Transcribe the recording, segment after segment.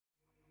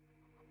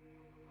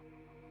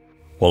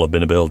Well, I've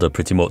been a builder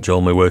pretty much all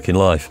my working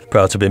life.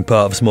 Proud to have been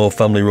part of a small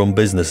family-run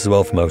business as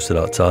well for most of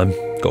that time.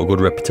 Got a good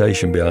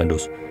reputation behind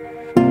us.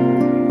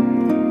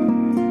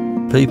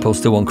 People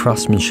still want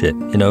craftsmanship,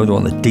 you know, they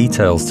want the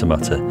details to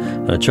matter,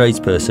 and a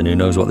tradesperson who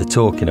knows what they're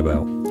talking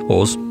about.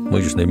 Us,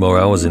 we just need more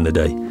hours in the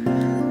day.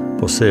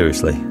 But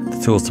seriously,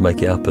 the tools to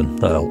make it happen,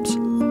 that helps.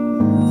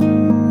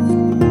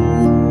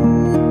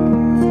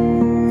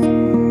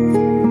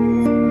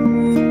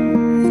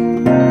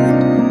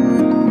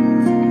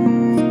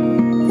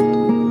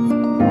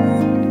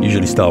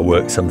 Usually start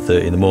work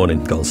 7:30 in the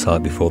morning, go on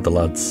site before the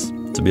lads.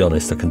 To be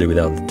honest, I can do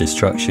without the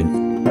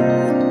distraction.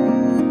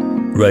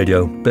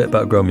 Radio, bit of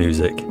background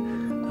music,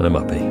 and I'm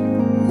happy.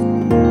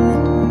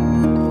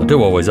 I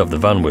do always have the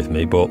van with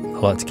me, but I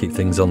like to keep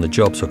things on the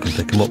job so I can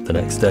pick them up the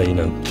next day, you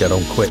know, get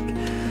on quick.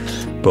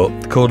 But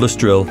the cordless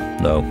drill,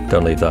 no,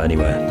 don't leave that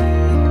anywhere.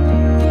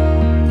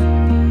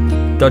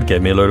 Dad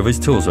gave me a load of his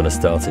tools when I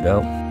started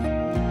out.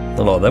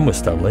 A lot of them were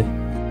Stanley.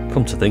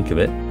 Come to think of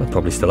it, I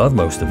probably still have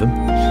most of them.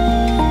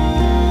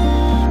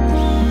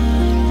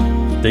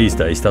 These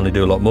days, Stanley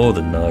do a lot more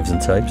than knives and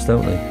tapes,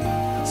 don't they?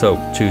 So,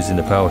 choosing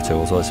the power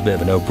tools, well, it's a bit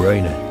of a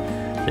no-brainer.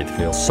 It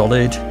feels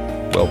solid,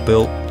 well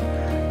built,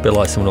 a bit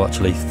like someone who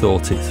actually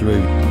thought it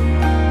through.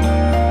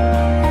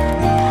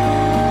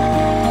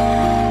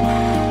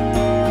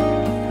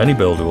 Any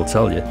builder will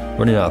tell you,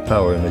 running out of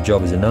power in a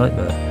job is a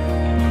nightmare.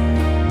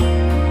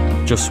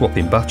 Just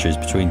swapping batteries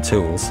between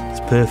tools,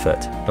 it's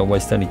perfect, don't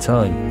waste any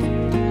time.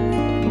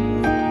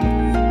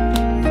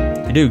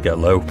 If you do get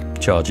low,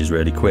 charge is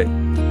really quick.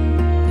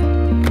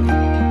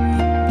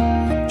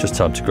 Just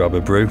time to grab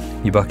a brew,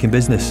 you're back in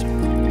business.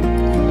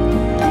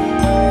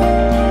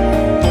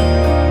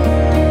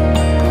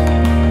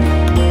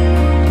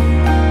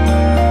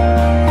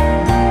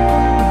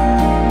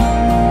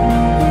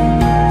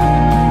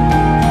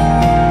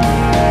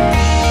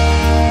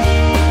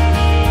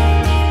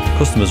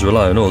 Customers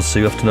rely on us, so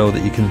you have to know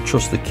that you can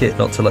trust the kit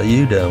not to let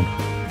you down.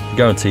 The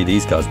guarantee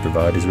these guys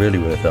provide is really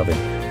worth having,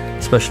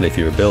 especially if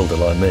you're a builder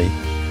like me.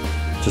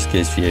 Just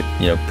gives you,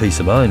 peace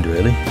of mind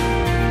really.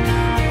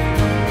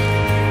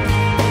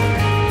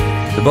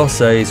 The boss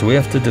says we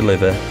have to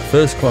deliver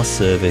first-class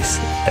service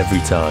every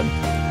time,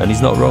 and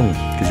he's not wrong,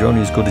 because you're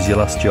only as good as your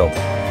last job,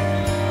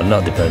 and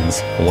that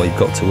depends on what you've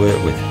got to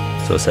work with.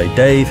 So I say,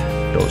 Dave,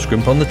 don't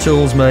scrimp on the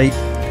tools, mate,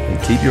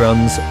 and keep your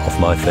hands off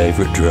my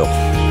favourite drill.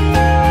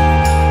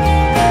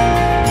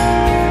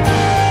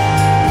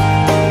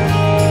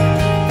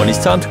 When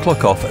it's time to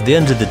clock off, at the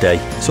end of the day,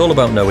 it's all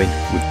about knowing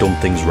we've done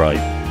things right,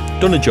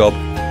 done a job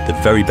the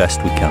very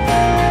best we can.